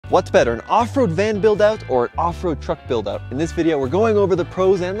What's better, an off-road van build-out or an off-road truck build-out? In this video, we're going over the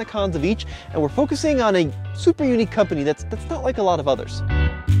pros and the cons of each, and we're focusing on a super unique company that's not like a lot of others.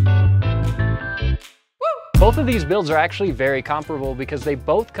 Both of these builds are actually very comparable because they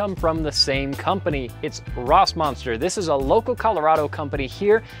both come from the same company. It's Rossmönster. This is a local Colorado company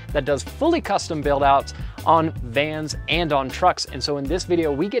here that does fully custom build outs on vans and on trucks. And so in this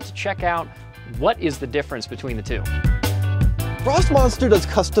video, we get to check out what is the difference between the two. Rossmönster does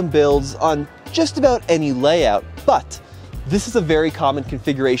custom builds on just about any layout, but this is a very common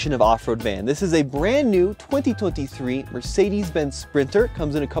configuration of off-road van. This is a brand new 2023 Mercedes-Benz Sprinter.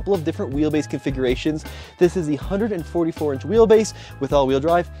 Comes in a couple of different wheelbase configurations. This is the 144-inch wheelbase with all-wheel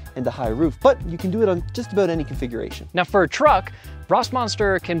drive and a high roof, but you can do it on just about any configuration. Now for a truck,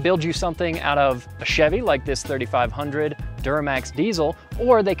 Rossmönster can build you something out of a Chevy like this 3500 Duramax diesel,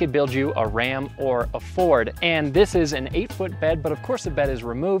 or they could build you a Ram or a Ford. And this is an 8-foot bed, but of course the bed is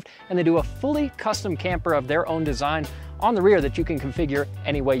removed, and they do a fully custom camper of their own design on the rear that you can configure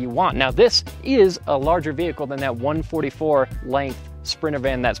any way you want. Now this is a larger vehicle than that 144 length Sprinter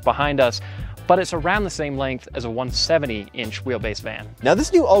van that's behind us, but it's around the same length as a 170-inch wheelbase van. Now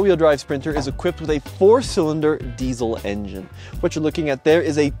this new all-wheel drive Sprinter is equipped with a 4-cylinder diesel engine. What you're looking at there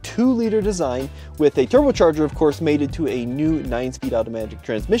is a 2-liter design with a turbocharger, of course, mated to a new 9-speed automatic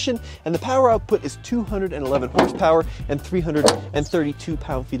transmission, and the power output is 211 horsepower and 332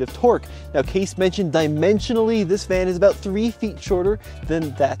 pound-feet of torque. Now Case mentioned dimensionally, this van is about 3 feet shorter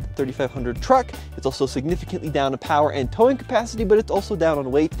than that 3500 truck. It's also significantly down in power and towing capacity, but it's also down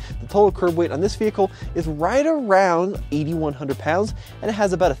on weight. The total curb weight on this vehicle is right around 8,100 pounds, and it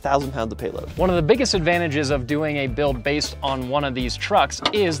has about 1,000 pounds of payload. One of the biggest advantages of doing a build based on one of these trucks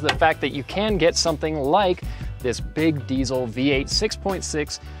is the fact that you can get something like this big diesel V8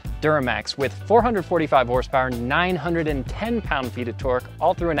 6.6 Duramax with 445 horsepower, 910 pound-feet of torque,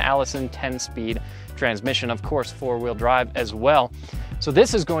 all through an Allison 10-speed transmission, of course 4-wheel drive as well. So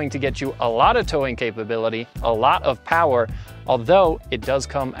this is going to get you a lot of towing capability, a lot of power, although it does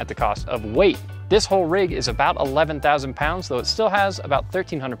come at the cost of weight. This whole rig is about 11,000 pounds, though it still has about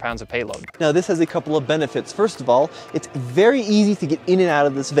 1,300 pounds of payload. Now this has a couple of benefits. First of all, it's very easy to get in and out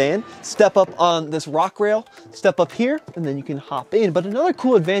of this van. Step up on this rock rail, step up here, and then you can hop in. But another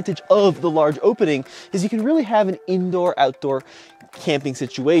cool advantage of the large opening is you can really have an indoor-outdoor camping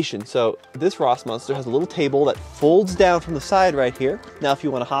situation. So this Rossmönster has a little table that folds down from the side right here. Now if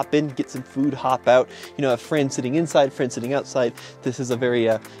you want to hop in, get some food, hop out, you know, have friends sitting inside, friends sitting outside, this is a very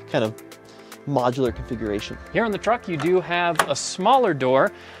kind of modular configuration. Here on the truck you do have a smaller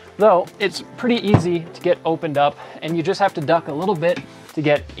door, though it's pretty easy to get opened up, and you just have to duck a little bit to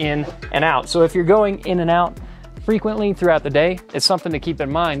get in and out. So if you're going in and out frequently throughout the day, it's something to keep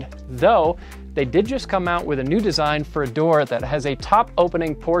in mind. Though they did just come out with a new design for a door that has a top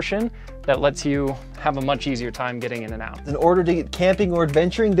opening portion that lets you have a much easier time getting in and out. In order to get camping or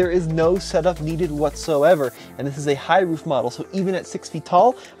adventuring, there is no setup needed whatsoever. And this is a high roof model, so even at 6 feet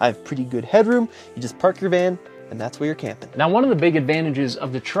tall, I have pretty good headroom. You just park your van, and that's where you're camping. Now, one of the big advantages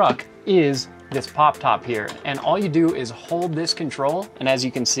of the truck is this pop top here. And all you do is hold this control, and as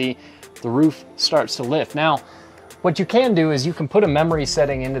you can see, the roof starts to lift. Now, what you can do is you can put a memory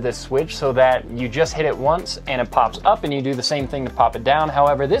setting into this switch so that you just hit it once and it pops up, and you do the same thing to pop it down.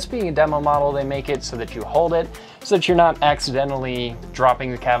 However, this being a demo model, they make it so that you hold it so that you're not accidentally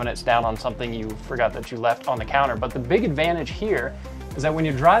dropping the cabinets down on something you forgot that you left on the counter. But the big advantage here is that when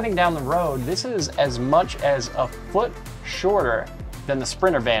you're driving down the road, this is as much as a foot shorter than the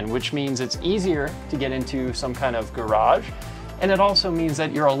Sprinter van, which means it's easier to get into some kind of garage. And it also means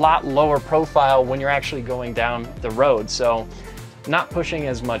that you're a lot lower profile when you're actually going down the road. So not pushing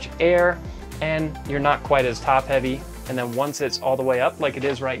as much air, and you're not quite as top heavy. And then once it's all the way up like it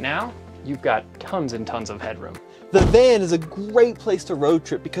is right now, you've got tons and tons of headroom. The van is a great place to road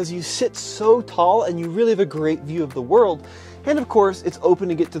trip because you sit so tall and you really have a great view of the world. And of course, it's open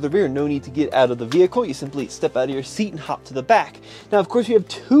to get to the rear. No need to get out of the vehicle. You simply step out of your seat and hop to the back. Now, of course, we have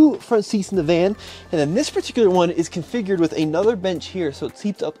 2 front seats in the van, and then this particular one is configured with another bench here, so it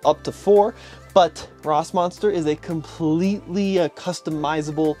seats up to 4. But Rossmönster is a completely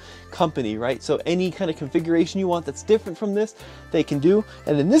customizable company, right? So any kind of configuration you want that's different from this, they can do.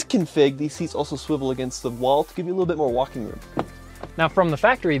 And in this config, these seats also swivel against the wall to give you a little bit more walking room. Now from the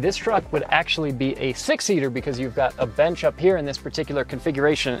factory, this truck would actually be a 6-seater because you've got a bench up here in this particular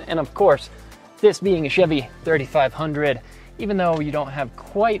configuration. And of course, this being a Chevy 3500, even though you don't have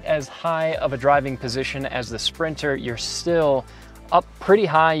quite as high of a driving position as the Sprinter, you're still up pretty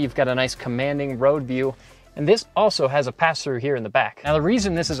high. You've got a nice commanding road view. And this also has a pass-through here in the back. Now the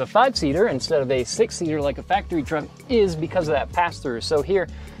reason this is a 5-seater instead of a 6-seater like a factory truck is because of that pass-through. So here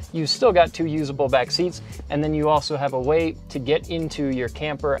you still got 2 usable back seats, and then you also have a way to get into your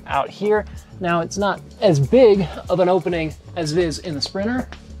camper out here. Now, it's not as big of an opening as it is in the Sprinter,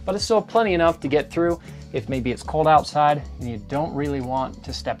 but it's still plenty enough to get through if maybe it's cold outside and you don't really want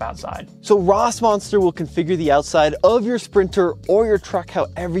to step outside. So Rossmönster will configure the outside of your Sprinter or your truck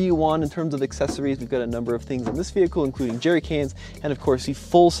however you want in terms of accessories. We've got a number of things in this vehicle, including jerry cans and of course the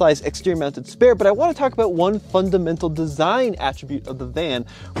full-size exterior mounted spare. But I want to talk about one fundamental design attribute of the van,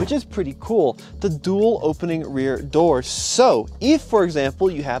 which is pretty cool: the dual opening rear doors. So if, for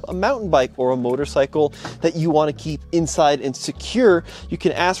example, you have a mountain bike or a motorcycle that you want to keep inside and secure, you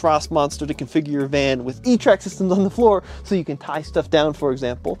can ask Rossmönster to configure your van with E-track systems on the floor so you can tie stuff down, for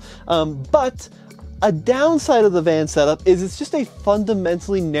example. But a downside of the van setup is it's just a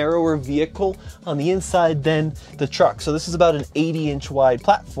fundamentally narrower vehicle on the inside than the truck. So this is about an 80-inch wide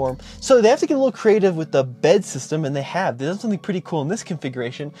platform. So they have to get a little creative with the bed system, and they have. They've done something pretty cool in this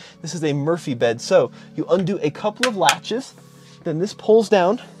configuration. This is a Murphy bed. So you undo a couple of latches, then this pulls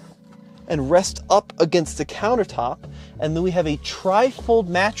down and rests up against the countertop, and then we have a tri-fold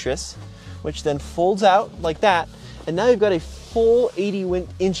mattress which then folds out like that, and now you've got a full 80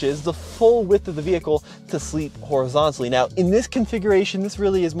 inches, the full width of the vehicle, to sleep horizontally. Now, in this configuration, this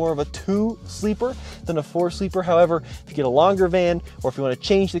really is more of a 2-sleeper than a 4-sleeper. However, if you get a longer van, or if you want to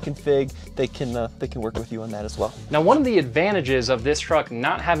change the config, they can work with you on that as well. Now, one of the advantages of this truck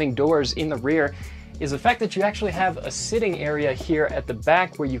not having doors in the rear is the fact that you actually have a sitting area here at the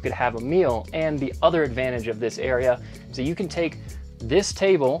back where you could have a meal. And the other advantage of this area is that you can take this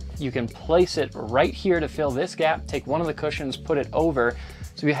table, you can place it right here to fill this gap, take one of the cushions, put it over.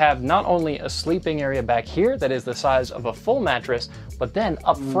 So you have not only a sleeping area back here that is the size of a full mattress, but then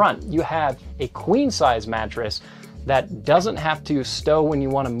up front you have a queen size mattress that doesn't have to stow when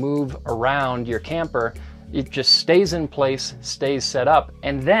you want to move around your camper. It just stays in place, stays set up.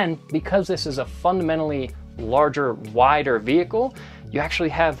 And then because this is a fundamentally larger, wider vehicle, you actually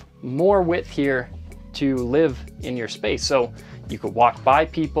have more width here to live in your space. So you could walk by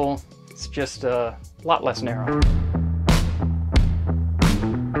people. It's just a lot less narrow.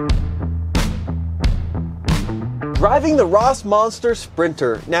 Driving the Rossmönster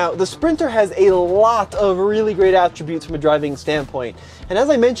Sprinter. Now, the Sprinter has a lot of really great attributes from a driving standpoint. And as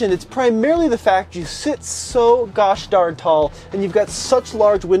I mentioned, it's primarily the fact you sit so gosh darn tall and you've got such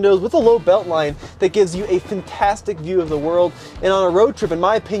large windows with a low belt line that gives you a fantastic view of the world. And on a road trip, in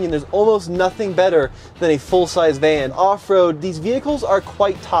my opinion, there's almost nothing better than a full-size van. Off-road, these vehicles are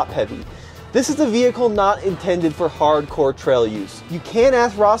quite top-heavy. This is a vehicle not intended for hardcore trail use. You can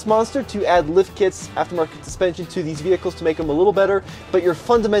ask Rossmönster to add lift kits, aftermarket suspension to these vehicles to make them a little better, but you're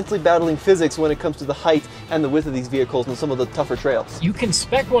fundamentally battling physics when it comes to the height and the width of these vehicles and some of the tougher trails. You can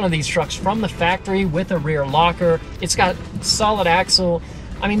spec one of these trucks from the factory with a rear locker. It's got solid axle.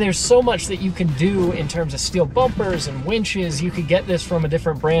 I mean, there's so much that you can do in terms of steel bumpers and winches. You could get this from a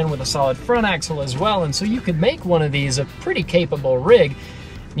different brand with a solid front axle as well, and so you could make one of these a pretty capable rig.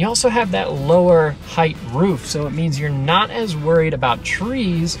 You also have that lower height roof, so it means you're not as worried about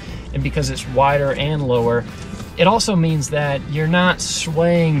trees, and because it's wider and lower, it also means that you're not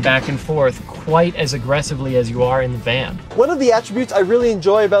swaying back and forth quite as aggressively as you are in the van. One of the attributes I really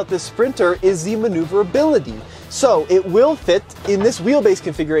enjoy about this Sprinter is the maneuverability. So it will fit in this wheelbase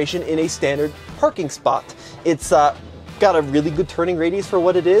configuration in a standard parking spot. It's got a really good turning radius for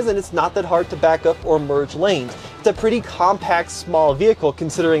what it is, and it's not that hard to back up or merge lanes. It's a pretty compact, small vehicle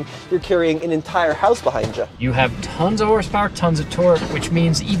considering you're carrying an entire house behind you. You have tons of horsepower, tons of torque, which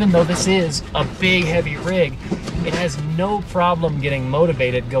means even though this is a big, heavy rig, it has no problem getting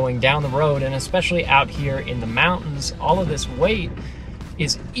motivated going down the road, and especially out here in the mountains, all of this weight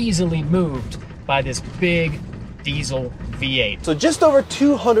is easily moved by this big diesel V8. So just over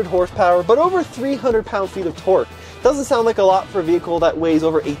 200 horsepower, but over 300 pound-feet of torque. Doesn't sound like a lot for a vehicle that weighs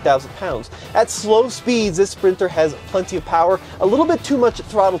over 8,000 pounds. At slow speeds, this Sprinter has plenty of power, a little bit too much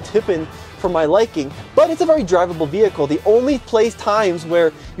throttle tipping for my liking, but it's a very drivable vehicle. The only times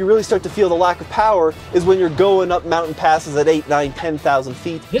where you really start to feel the lack of power is when you're going up mountain passes at 8, 9, 10,000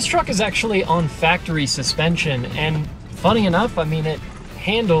 feet. This truck is actually on factory suspension, and funny enough, I mean, it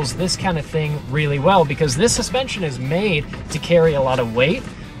handles this kind of thing really well because this suspension is made to carry a lot of weight,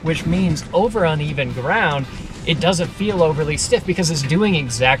 which means over uneven ground, it doesn't feel overly stiff because it's doing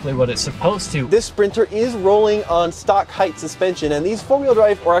exactly what it's supposed to. This Sprinter is rolling on stock height suspension, and these four-wheel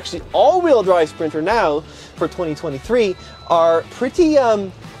drive, or actually all-wheel drive Sprinter now for 2023 are pretty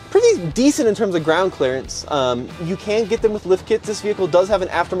decent in terms of ground clearance. You can get them with lift kits. This vehicle does have an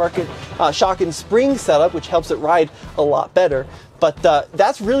aftermarket shock and spring setup, which helps it ride a lot better. But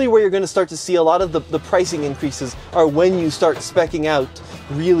that's really where you're going to start to see a lot of the pricing increases are when you start speccing out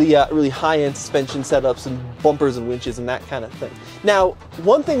really high-end suspension setups and bumpers and winches and that kind of thing. Now,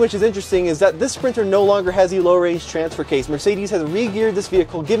 one thing which is interesting is that this Sprinter no longer has a low-range transfer case. Mercedes has re-geared this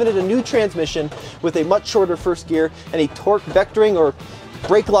vehicle, given it a new transmission with a much shorter first gear and a torque vectoring, or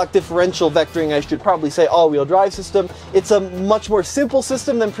brake lock differential vectoring, I should probably say, all-wheel drive system. It's a much more simple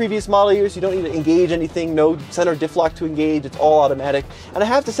system than previous model years. You don't need to engage anything, no center diff lock to engage, it's all automatic. And I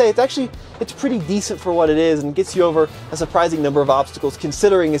have to say, it's pretty decent for what it is and gets you over a surprising number of obstacles,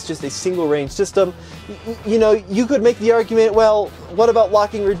 considering it's just a single range system. You know, you could make the argument, well, what about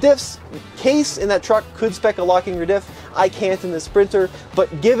locking rear diffs? Case in that truck could spec a locking rear diff. I can't in this Sprinter,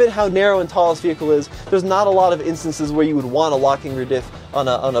 but given how narrow and tall this vehicle is, there's not a lot of instances where you would want a locking rear diff on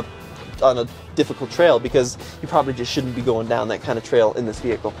a difficult trail, because you probably just shouldn't be going down that kind of trail in this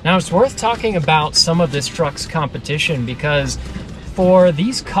vehicle. Now, it's worth talking about some of this truck's competition, because for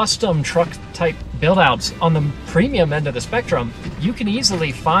these custom truck type build outs on the premium end of the spectrum, you can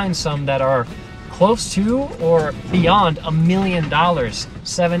easily find some that are close to or beyond $1 million,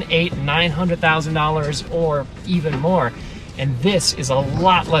 $700,000, $800,000, $900,000, or even more. And this is a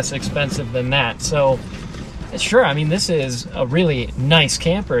lot less expensive than that. So sure, I mean, this is a really nice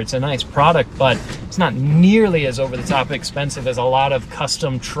camper. It's a nice product, but it's not nearly as over the top expensive as a lot of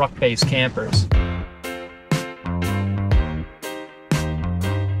custom truck-based campers.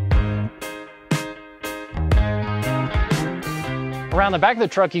 Around the back of the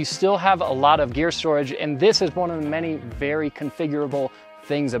truck, you still have a lot of gear storage, and this is one of the many very configurable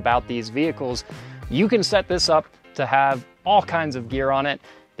things about these vehicles. You can set this up to have all kinds of gear on it.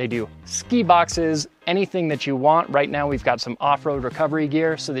 They do ski boxes, anything that you want. Right now we've got some off-road recovery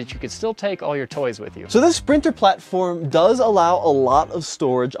gear so that you could still take all your toys with you. So this Sprinter platform does allow a lot of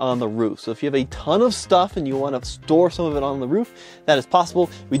storage on the roof. So if you have a ton of stuff and you want to store some of it on the roof, that is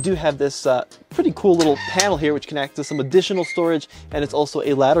possible. We do have this pretty cool little panel here which can act as some additional storage, and it's also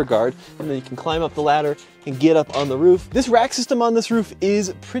a ladder guard, and then you can climb up the ladder and get up on the roof. This rack system on this roof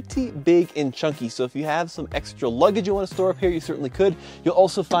is pretty big and chunky, so if you have some extra luggage you want to store up here, you certainly could. You'll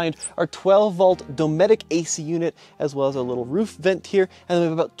also find our 12-volt Dometic AC unit, as well as a little roof vent here, and then we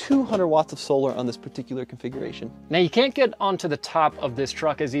have about 200 watts of solar on this particular configuration. Now, you can't get onto the top of this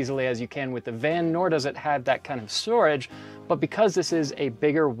truck as easily as you can with the van, nor does it have that kind of storage, but because this is a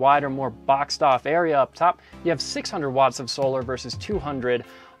bigger, wider, more boxed off area up top, you have 600 watts of solar versus 200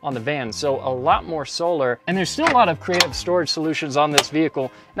 on the van, so a lot more solar. And there's still a lot of creative storage solutions on this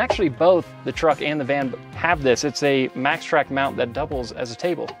vehicle, and actually both the truck and the van have this. It's a MaxTrack mount that doubles as a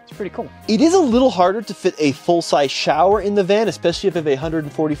table. It's pretty cool. It is a little harder to fit a full-size shower in the van, especially if you have a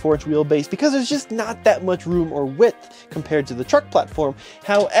 144-inch wheelbase, because there's just not that much room or width compared to the truck platform.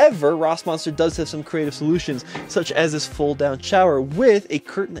 However, Rossmönster does have some creative solutions, such as this fold-down shower with a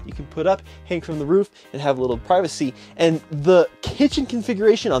curtain that you can put up, hang from the roof, and have a little privacy. And the kitchen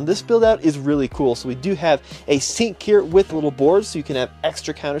configuration on this build out is really cool. So we do have a sink here with little boards so you can have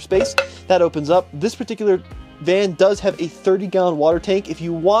extra counter space. That opens up. This particular van does have a 30-gallon water tank. If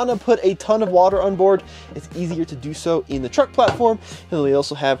you want to put a ton of water on board, it's easier to do so in the truck platform. And then we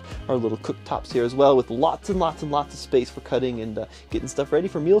also have our little cooktops here as well, with lots and lots and lots of space for cutting and getting stuff ready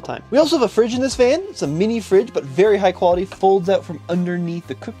for mealtime. We also have a fridge in this van. It's a mini fridge, but very high quality. Folds out from underneath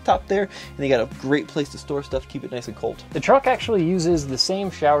the cooktop there, and they got a great place to store stuff, keep it nice and cold. The truck actually uses the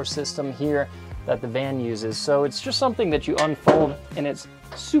same shower system here that the van uses, so it's just something that you unfold, and it's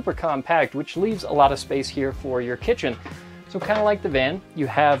super compact, which leaves a lot of space here for your kitchen. So kind of like the van, you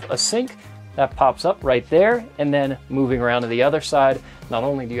have a sink that pops up right there, and then moving around to the other side, not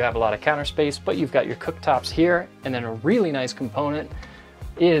only do you have a lot of counter space, but you've got your cooktops here, and then a really nice component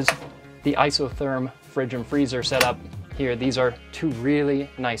is the isotherm fridge and freezer setup here. These are two really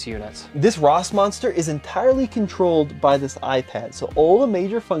nice units. This Rossmönster is entirely controlled by this iPad, so all the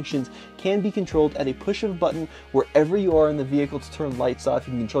major functions can be controlled at a push of a button wherever you are in the vehicle to turn lights off.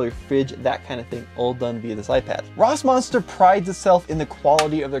 You can control your fridge, that kind of thing, all done via this iPad. Rossmönster prides itself in the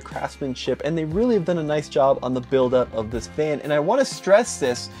quality of their craftsmanship, and they really have done a nice job on the build out of this van. And I want to stress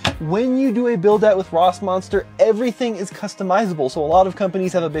this, when you do a build out with Rossmönster, everything is customizable. So a lot of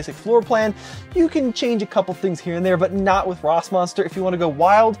companies have a basic floor plan. You can change a couple things here and there, but not with Rossmönster. If you want to go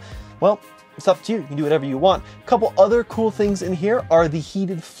wild, well, it's up to you. You can do whatever you want. A couple other cool things in here are the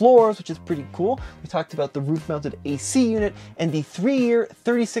heated floors, which is pretty cool. We talked about the roof-mounted AC unit and the 3-year,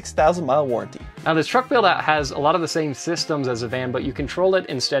 36,000-mile warranty. Now, this truck build-out has a lot of the same systems as a van, but you control it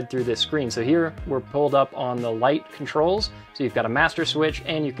instead through this screen. So here we're pulled up on the light controls. So you've got a master switch,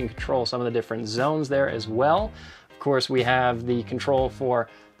 and you can control some of the different zones there as well. Of course, we have the control for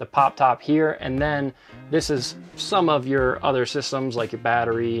the pop top here, and then this is some of your other systems like your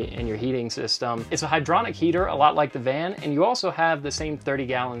battery and your heating system. It's a hydronic heater, a lot like the van, and you also have the same 30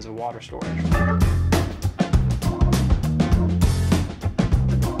 gallons of water storage.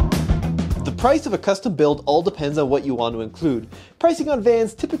 The price of a custom build all depends on what you want to include. Pricing on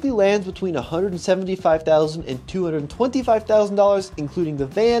vans typically lands between $175,000 and $225,000, including the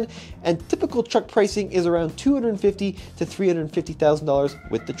van, and typical truck pricing is around $250,000 to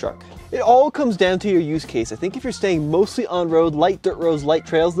 $350,000 with the truck. It all comes down to your use case. I think if you're staying mostly on road, light dirt roads, light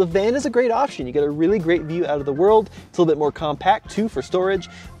trails, the van is a great option. You get a really great view out of the world. It's a little bit more compact too for storage.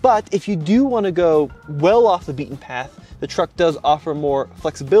 But if you do want to go well off the beaten path, the truck does offer more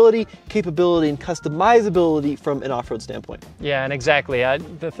flexibility, capability, and customizability from an off-road standpoint. Yeah, and exactly.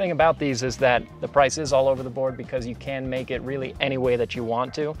 The thing about these is that the price is all over the board because you can make it really any way that you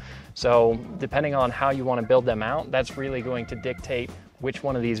want to. So depending on how you want to build them out, that's really going to dictate which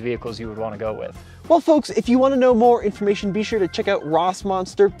one of these vehicles you would want to go with. Well, folks, if you want to know more information, be sure to check out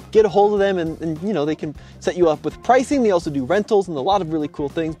Rossmönster. Get a hold of them, and you know, they can set you up with pricing. They also do rentals and a lot of really cool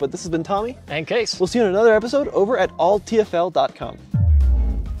things. But this has been Tommy And Case. We'll see you in another episode over at alltfl.com.